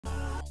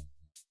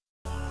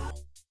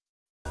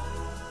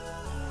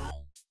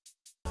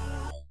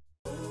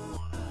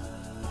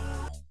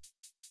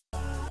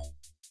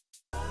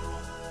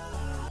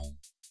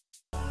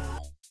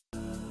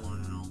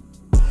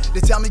They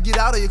tell me get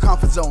out of your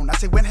comfort zone. I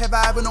say when have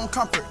I ever known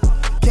comfort?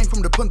 Came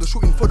from the pundo,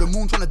 shooting for the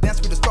moon, trying to dance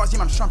with the stars, yeah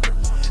man, shumper.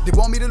 They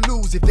want me to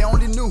lose, if they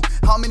only knew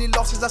how many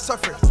losses I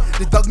suffered.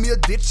 They dug me a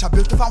ditch, I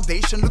built a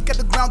foundation, look at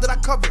the ground that I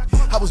covered.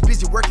 I was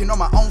busy working on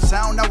my own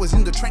sound, I was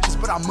in the trenches,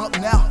 but I'm up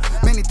now.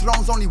 Many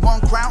thrones, only one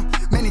crown,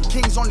 many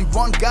kings, only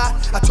one God.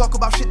 I talk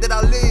about shit that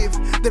I live,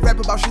 they rap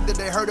about shit that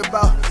they heard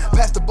about.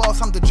 Past the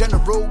boss, I'm the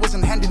general,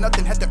 wasn't handy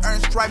nothing, had to earn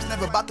stripes.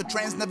 Never bought the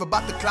trends, never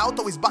bought the clout,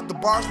 always bought the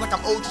bars like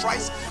I'm old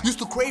trice. Used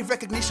to crave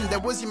recognition,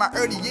 that was in my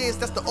early years,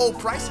 that's the old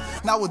price.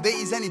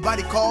 Nowadays,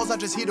 anybody calls, I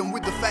just hit them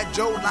with the Fat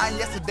Joe line.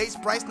 Yesterday's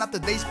price, not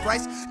today's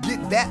price.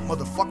 Get that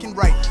motherfucking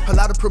right. A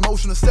lot of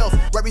promotion of self,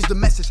 where is the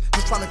message?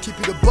 Just trying to keep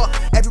it a buck.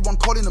 Everyone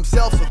calling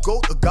themselves a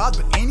goat, a god,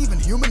 but ain't even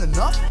human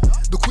enough.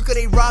 The quicker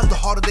they rise, the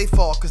harder they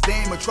fall, cause they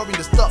ain't maturing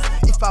the stuff.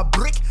 If I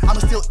brick, I'ma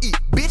still eat,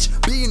 bitch.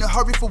 Be in a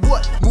hurry for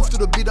what? Move to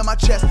the beat of my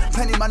chest,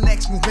 planning my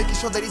next move, making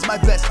sure that it's my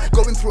best.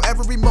 Going through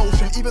every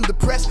emotion, even the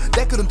press,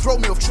 that couldn't throw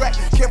me off track.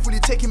 Carefully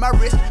taking my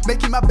risk,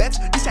 making my bets.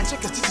 This ain't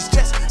checkers, this is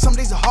chess. Some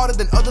days are harder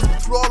than others,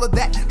 but through all of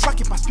that, try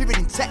keep my spirit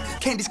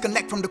intact. Can't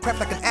disconnect from the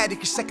craft like an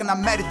addict. Each second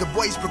I'm at it, the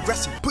boy is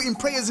progressing. Putting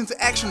prayers into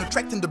action,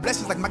 attracting the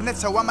blessings like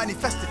magnets, how I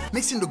manifest it.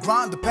 Mixing the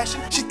grind, the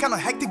passion, shit kinda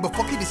hectic, but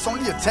fuck it, it's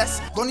only a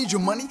test. Don't need your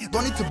money,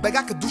 don't need to beg,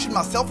 I could do shit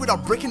myself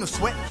without breaking a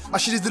sweat. My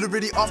shit is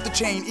literally off the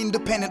chain,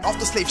 independent, off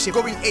the slave ship.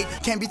 Going 8,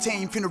 can't be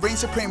tamed, finna reign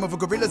supreme over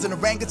gorillas and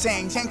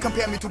orangutans. Can't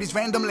compare me to these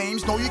random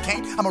lames, no you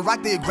can't. I'ma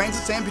rock their grains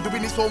of sand, be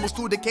doing this for almost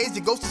 2 decades.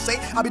 It goes to say,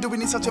 I'll be doing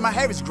this until my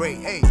hair is gray.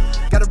 Hey,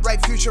 got a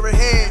bright future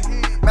ahead,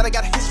 man, I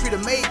got a history to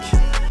make.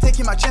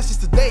 Taking my chances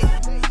today,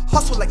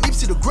 hustle like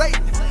Nipsey the Great.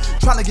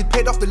 Trying to get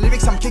paid off the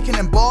lyrics, I'm kicking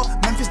and ball,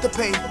 Memphis the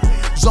pay.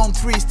 Zone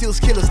 3, still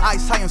killers, eye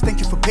science, thank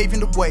you for paving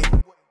the way.